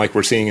of time like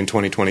we're seeing in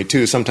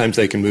 2022, sometimes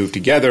they can move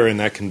together, and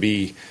that can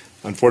be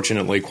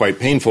unfortunately quite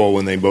painful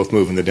when they both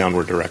move in the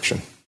downward direction.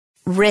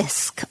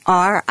 Risk,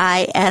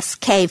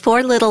 R-I-S-K,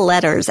 4 little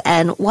letters.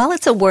 And while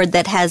it's a word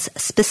that has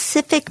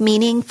specific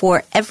meaning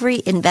for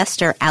every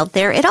investor out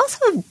there, it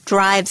also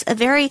drives a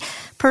very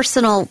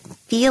personal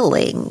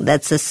feeling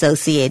that's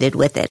associated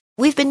with it.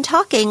 We've been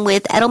talking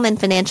with Edelman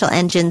Financial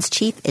Engine's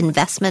Chief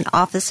Investment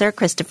Officer,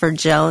 Christopher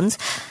Jones.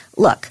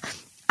 Look,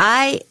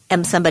 I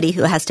am somebody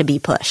who has to be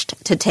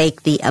pushed to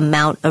take the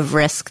amount of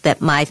risk that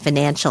my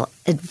financial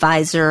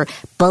advisor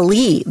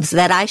believes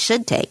that I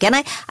should take. And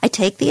I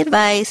take the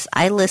advice,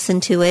 I listen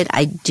to it,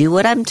 I do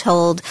what I'm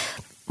told,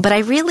 but I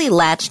really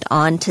latched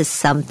on to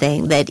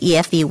something that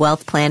EFE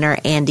wealth planner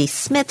Andy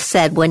Smith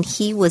said when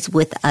he was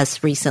with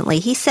us recently.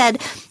 He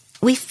said,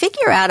 we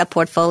figure out a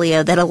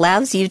portfolio that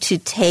allows you to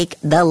take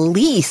the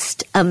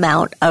least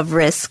amount of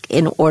risk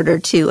in order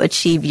to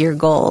achieve your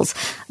goals.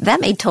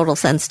 That made total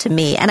sense to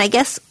me. And I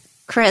guess,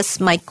 Chris,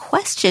 my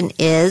question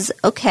is,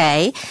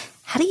 okay,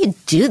 how do you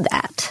do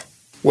that?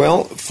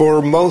 Well,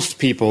 for most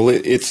people,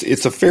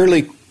 it's a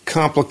fairly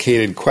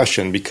complicated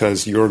question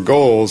because your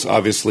goals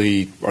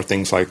obviously are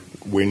things like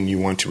when you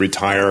want to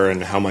retire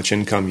and how much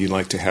income you'd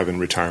like to have in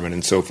retirement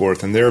and so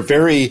forth. And they're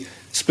very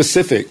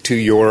specific to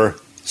your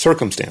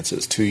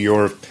circumstances,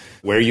 to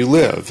where you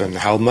live and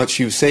how much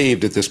you've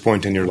saved at this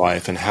point in your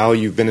life and how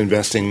you've been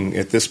investing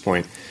at this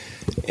point.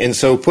 And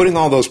so putting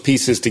all those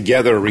pieces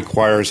together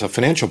requires a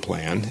financial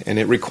plan, and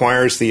it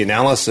requires the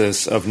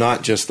analysis of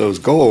not just those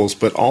goals,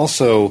 but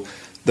also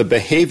the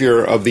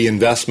behavior of the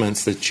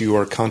investments that you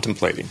are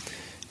contemplating.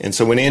 And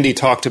so when Andy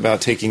talked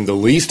about taking the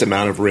least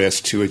amount of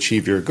risk to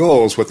achieve your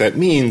goals, what that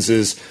means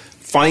is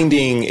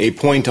finding a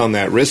point on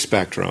that risk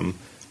spectrum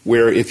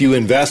where if you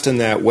invest in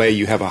that way,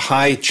 you have a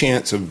high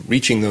chance of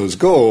reaching those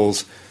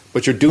goals,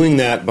 but you're doing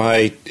that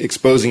by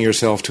exposing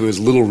yourself to as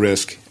little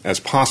risk as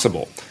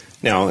possible.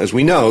 Now, as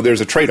we know,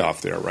 there's a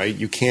trade-off there, right?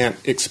 You can't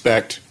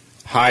expect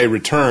high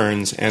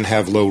returns and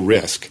have low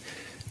risk.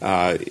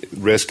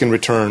 Risk and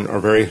return are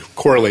very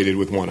correlated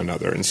with one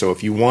another. And so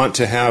if you want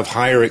to have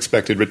higher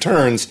expected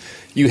returns,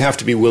 you have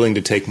to be willing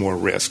to take more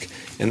risk.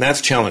 And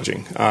that's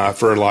challenging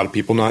for a lot of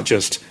people, not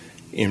just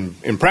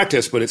in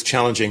practice, but it's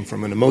challenging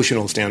from an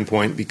emotional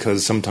standpoint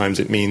because sometimes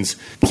it means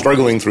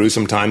struggling through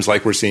some times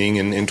like we're seeing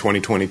in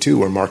 2022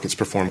 where markets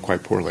perform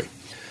quite poorly.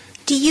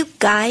 Do you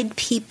guide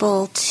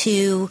people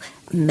to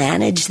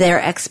manage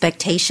their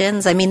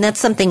expectations? I mean, that's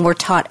something we're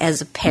taught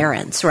as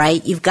parents,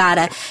 right? You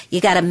got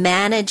to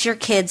manage your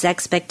kids'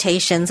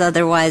 expectations,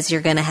 otherwise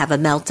you're going to have a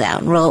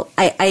meltdown. Well,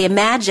 I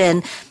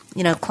imagine,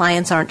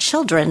 clients aren't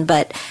children,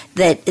 but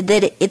that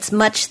it's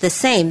much the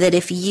same, that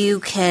if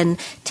you can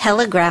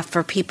telegraph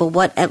for people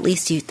what at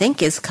least you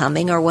think is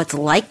coming or what's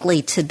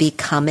likely to be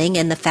coming,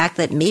 and the fact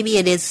that maybe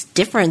it is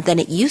different than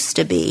it used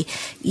to be,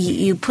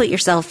 you put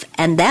yourself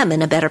and them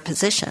in a better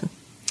position.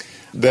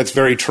 That's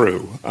very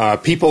true.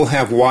 People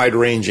have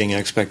wide-ranging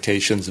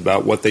expectations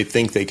about what they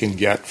think they can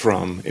get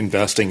from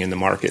investing in the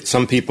market.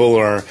 Some people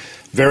are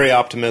very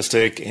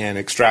optimistic and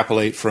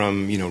extrapolate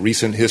from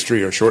recent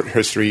history or short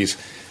histories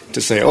to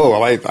say,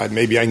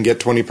 maybe I can get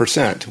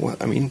 20%. Well,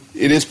 I mean,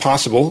 it is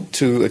possible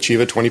to achieve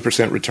a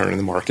 20% return in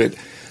the market,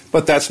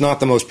 but that's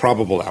not the most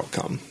probable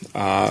outcome.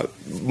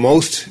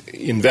 Most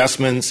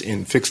investments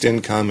in fixed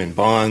income, in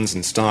bonds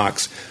and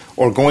stocks,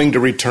 are going to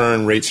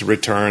return rates of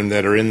return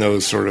that are in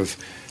those sort of,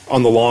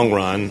 on the long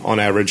run,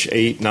 on average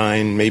 8,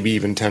 9, maybe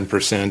even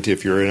 10%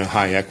 if you're in a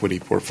high equity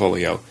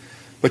portfolio.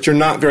 But you're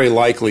not very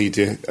likely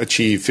to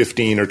achieve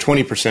 15 or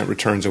 20%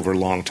 returns over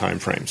long time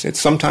frames. It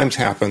sometimes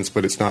happens,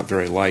 but it's not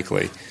very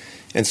likely.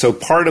 And so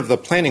part of the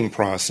planning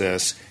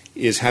process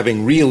is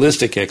having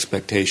realistic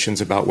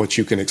expectations about what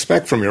you can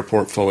expect from your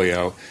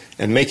portfolio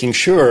and making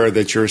sure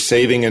that you're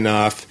saving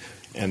enough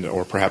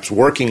or perhaps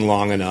working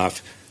long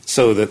enough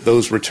so that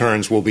those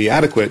returns will be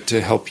adequate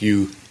to help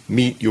you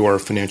meet your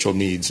financial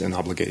needs and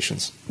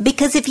obligations.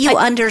 Because if you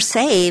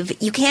undersave,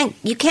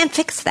 you can't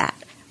fix that,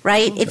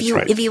 right? If you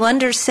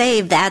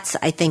undersave, that's,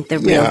 I think, the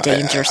real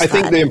danger spot. I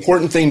think the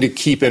important thing to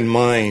keep in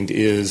mind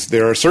is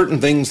there are certain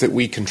things that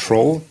we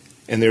control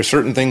and there are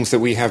certain things that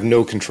we have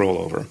no control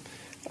over.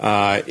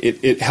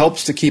 It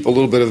helps to keep a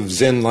little bit of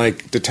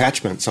Zen-like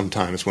detachment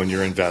sometimes when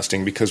you're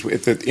investing, because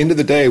at the end of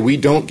the day, we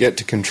don't get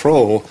to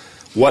control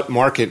what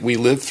market we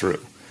live through.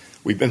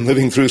 We've been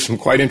living through some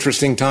quite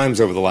interesting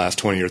times over the last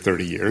 20 or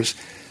 30 years,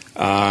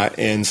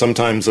 and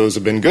sometimes those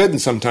have been good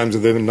and sometimes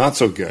they've been not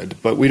so good.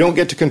 But we don't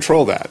get to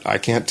control that. I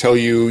can't tell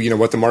you,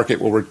 what the market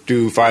will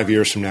do 5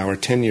 years from now or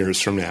 10 years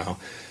from now.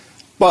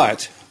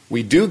 But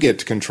we do get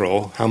to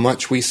control how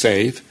much we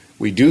save.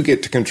 We do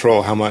get to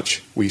control how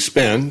much we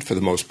spend, for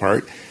the most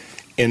part.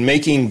 And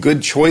making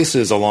good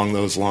choices along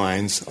those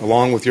lines,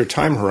 along with your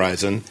time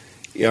horizon,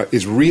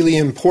 is really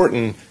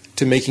important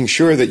to making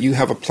sure that you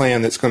have a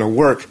plan that's going to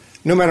work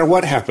no matter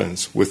what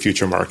happens with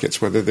future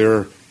markets, whether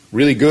they're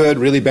really good,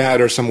 really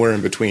bad, or somewhere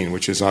in between,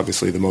 which is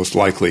obviously the most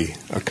likely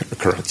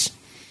occurrence.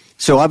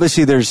 So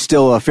obviously there's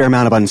still a fair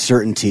amount of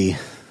uncertainty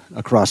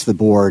across the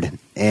board,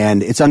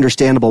 and it's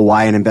understandable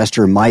why an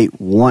investor might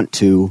want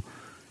to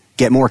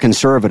get more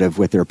conservative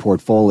with their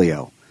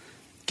portfolio.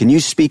 Can you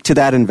speak to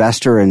that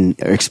investor and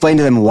explain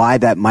to them why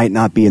that might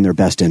not be in their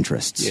best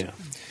interests? Yeah.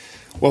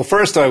 Well,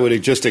 first I would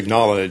just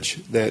acknowledge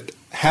that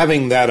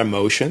having that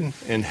emotion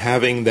and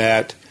having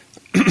that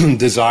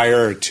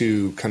desire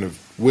to kind of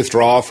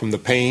withdraw from the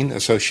pain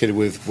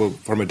associated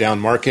from a down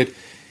market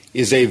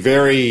is a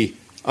very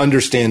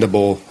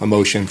understandable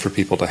emotion for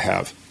people to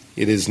have.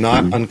 It is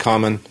not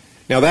uncommon.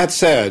 Now, that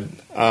said,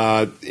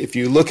 if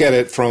you look at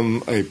it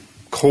from a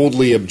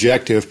coldly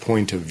objective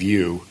point of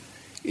view,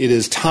 it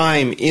is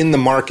time in the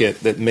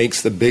market that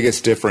makes the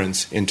biggest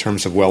difference in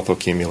terms of wealth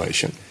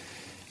accumulation.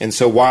 And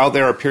so while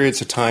there are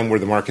periods of time where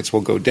the markets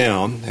will go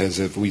down, as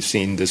we've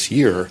seen this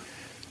year,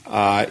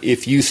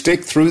 if you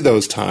stick through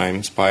those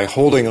times by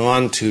holding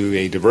on to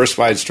a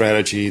diversified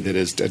strategy that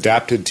is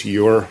adapted to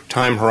your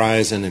time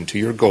horizon and to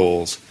your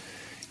goals,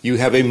 you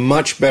have a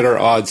much better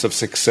odds of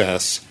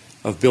success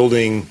of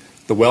building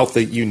the wealth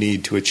that you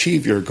need to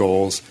achieve your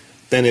goals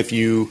than if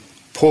you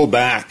pull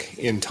back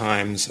in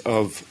times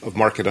of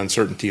market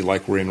uncertainty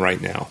like we're in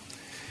right now.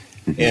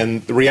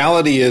 And the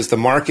reality is the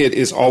market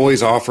is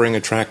always offering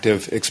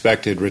attractive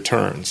expected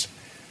returns.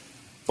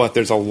 But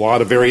there's a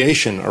lot of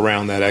variation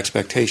around that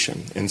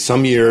expectation. In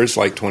some years,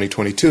 like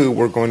 2022,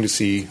 we're going to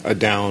see a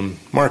down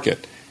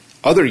market.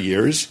 Other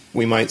years,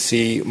 we might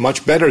see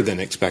much better than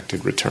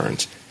expected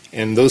returns.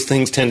 And those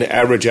things tend to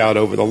average out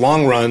over the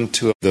long run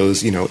to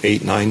those,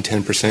 8, 9,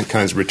 10%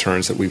 kinds of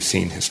returns that we've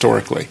seen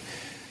historically.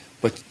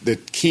 But the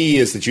key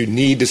is that you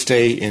need to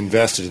stay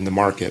invested in the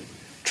market.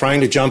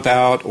 trying to jump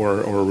out or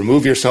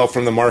remove yourself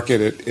from the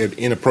market at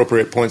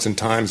inappropriate points in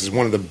times is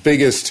one of the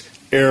biggest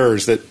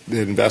errors that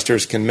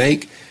investors can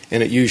make,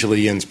 and it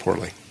usually ends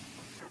poorly.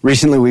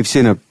 Recently, we've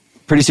seen a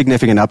pretty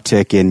significant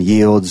uptick in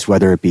yields,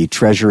 whether it be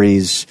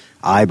treasuries,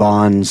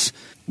 I-bonds.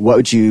 What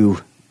would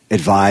you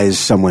advise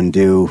someone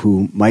do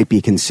who might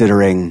be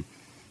considering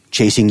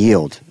chasing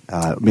yield,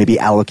 maybe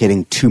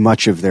allocating too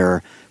much of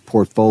their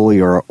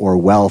portfolio or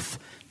wealth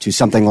to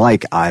something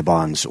like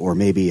I-bonds or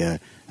maybe a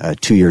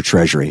 2-year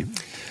treasury?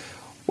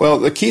 Well,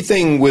 the key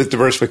thing with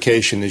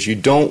diversification is you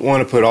don't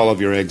want to put all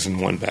of your eggs in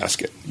one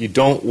basket. You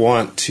don't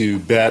want to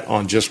bet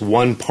on just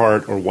one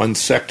part or one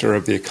sector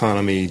of the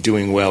economy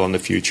doing well in the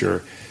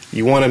future.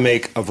 You want to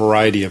make a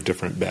variety of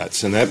different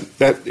bets, and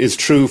that is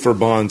true for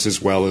bonds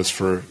as well as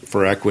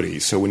for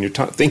equities. So when you're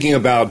thinking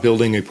about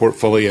building a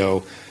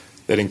portfolio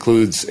that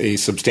includes a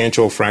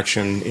substantial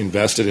fraction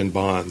invested in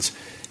bonds,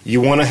 you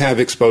want to have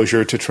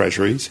exposure to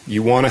treasuries.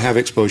 You want to have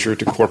exposure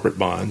to corporate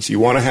bonds. You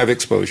want to have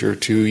exposure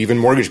to even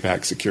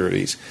mortgage-backed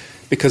securities,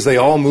 because they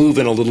all move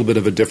in a little bit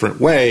of a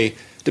different way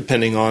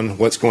depending on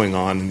what's going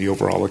on in the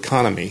overall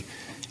economy.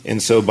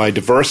 And so by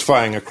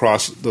diversifying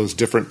across those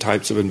different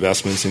types of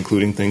investments,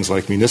 including things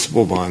like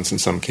municipal bonds in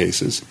some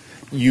cases,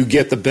 you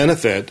get the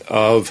benefit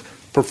of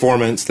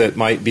performance that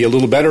might be a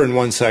little better in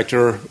one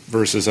sector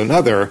versus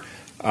another,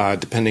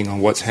 depending on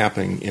what's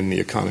happening in the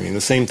economy. And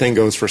the same thing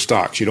goes for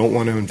stocks. You don't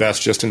want to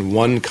invest just in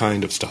one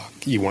kind of stock.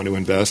 You want to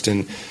invest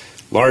in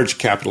large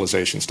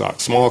capitalization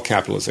stocks, small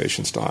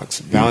capitalization stocks,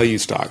 value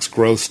stocks,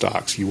 growth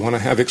stocks. You want to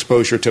have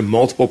exposure to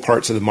multiple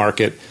parts of the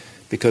market,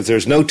 because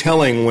there's no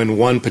telling when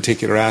one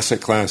particular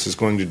asset class is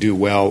going to do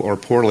well or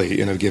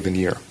poorly in a given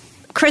year.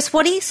 Chris,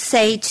 what do you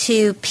say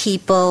to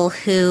people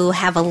who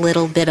have a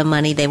little bit of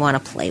money they want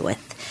to play with?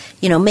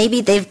 You know,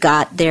 maybe they've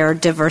got their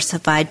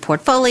diversified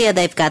portfolio,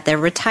 they've got their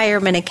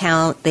retirement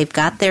account, they've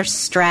got their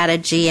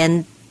strategy,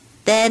 and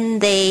then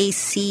they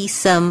see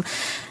some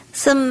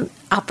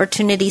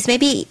opportunities,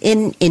 maybe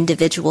in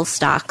individual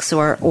stocks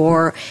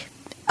or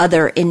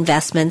other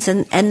investments,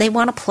 and they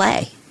want to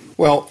play.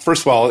 Well,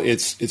 first of all,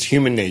 it's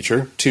human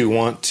nature to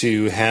want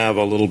to have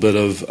a little bit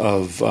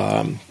of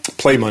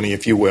play money,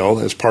 if you will,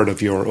 as part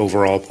of your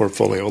overall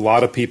portfolio. A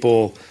lot of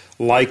people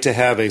like to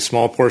have a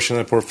small portion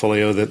of the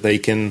portfolio that they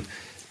can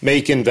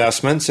make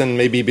investments and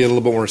maybe be a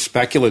little bit more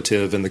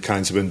speculative in the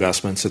kinds of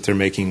investments that they're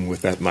making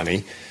with that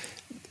money.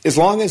 As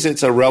long as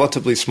it's a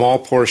relatively small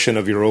portion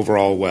of your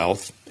overall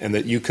wealth and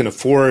that you can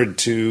afford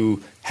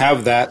to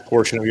have that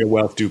portion of your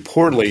wealth do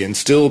poorly and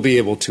still be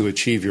able to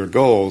achieve your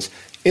goals,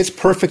 it's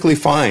perfectly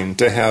fine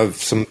to have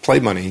some play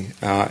money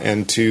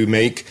and to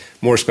make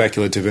more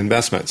speculative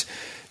investments.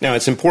 Now,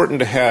 it's important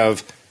to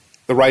have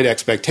the right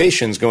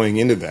expectations going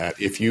into that.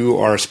 If you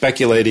are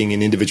speculating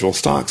in individual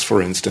stocks,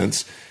 for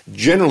instance,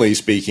 generally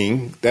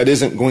speaking, that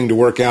isn't going to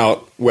work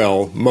out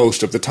well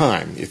most of the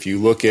time. If you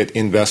look at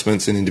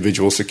investments in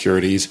individual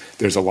securities,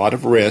 there's a lot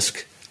of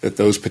risk that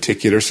those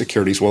particular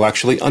securities will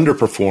actually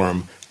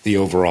underperform the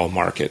overall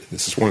market.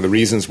 This is one of the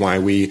reasons why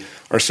we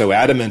are so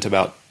adamant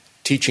about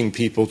teaching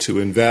people to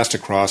invest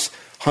across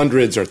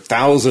hundreds or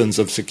thousands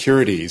of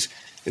securities,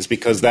 is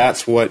because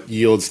that's what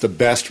yields the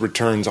best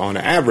returns on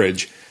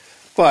average.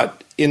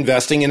 But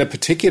investing in a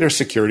particular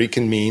security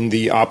can mean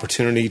the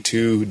opportunity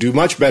to do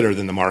much better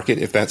than the market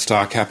if that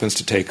stock happens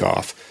to take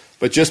off.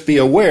 But just be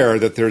aware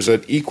that there's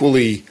an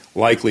equally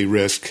likely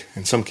risk,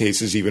 in some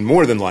cases even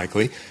more than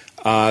likely,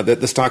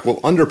 that the stock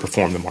will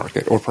underperform the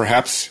market, or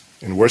perhaps,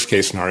 in worst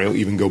case scenario,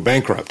 even go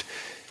bankrupt.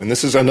 And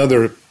this is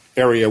another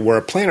area where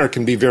a planner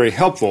can be very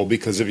helpful,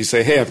 because if you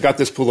say, hey, I've got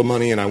this pool of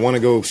money and I want to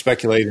go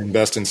speculate and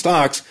invest in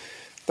stocks,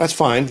 that's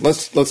fine.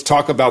 Let's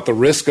talk about the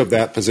risk of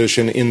that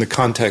position in the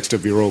context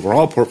of your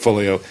overall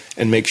portfolio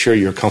and make sure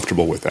you're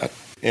comfortable with that.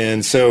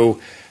 And so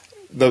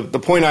the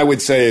point I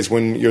would say is,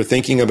 when you're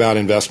thinking about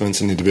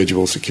investments in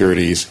individual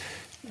securities,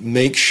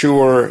 make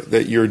sure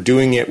that you're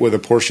doing it with a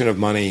portion of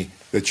money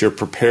that you're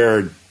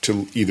prepared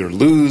to either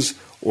lose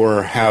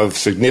or have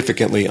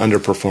significantly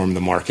underperform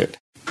the market.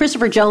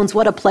 Christopher Jones,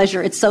 what a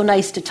pleasure. It's so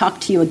nice to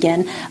talk to you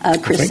again.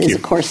 Chris is,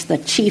 of course, the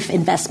Chief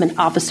Investment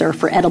Officer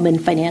for Edelman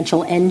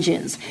Financial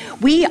Engines.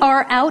 We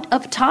are out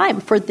of time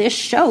for this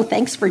show.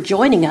 Thanks for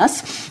joining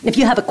us. If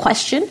you have a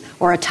question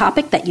or a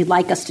topic that you'd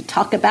like us to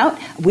talk about,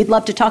 we'd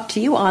love to talk to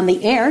you on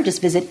the air.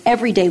 Just visit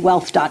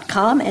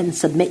everydaywealth.com and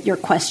submit your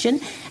question.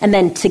 And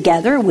then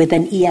together with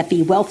an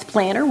EFE Wealth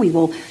Planner, we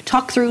will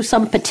talk through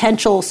some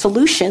potential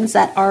solutions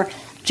that are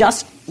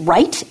just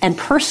right and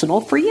personal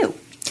for you.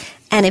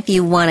 And if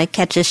you want to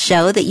catch a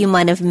show that you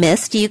might have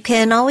missed, you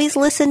can always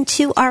listen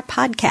to our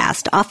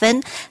podcast.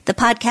 Often, the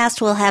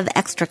podcast will have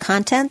extra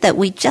content that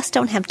we just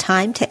don't have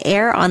time to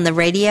air on the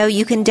radio.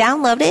 You can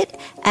download it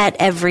at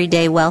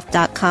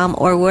everydaywealth.com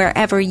or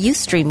wherever you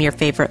stream your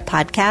favorite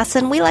podcasts,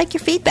 and we like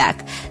your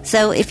feedback.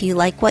 So if you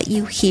like what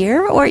you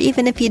hear, or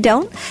even if you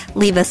don't,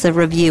 leave us a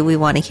review. We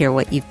want to hear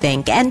what you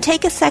think. And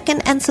take a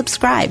second and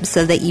subscribe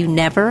so that you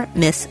never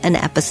miss an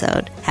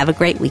episode. Have a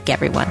great week,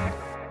 everyone.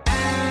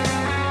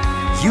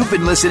 You've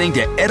been listening to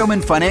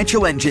Edelman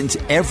Financial Engine's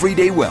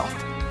Everyday Wealth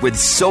with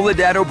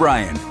Soledad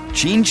O'Brien.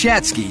 Gene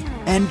Chatzky,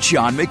 and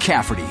John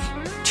McCafferty.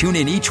 Tune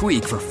in each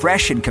week for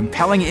fresh and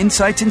compelling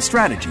insights and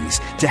strategies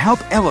to help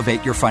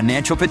elevate your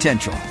financial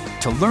potential.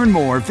 To learn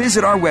more,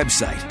 visit our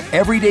website,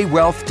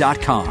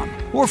 everydaywealth.com,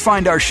 or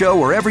find our show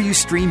wherever you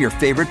stream your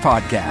favorite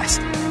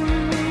podcast.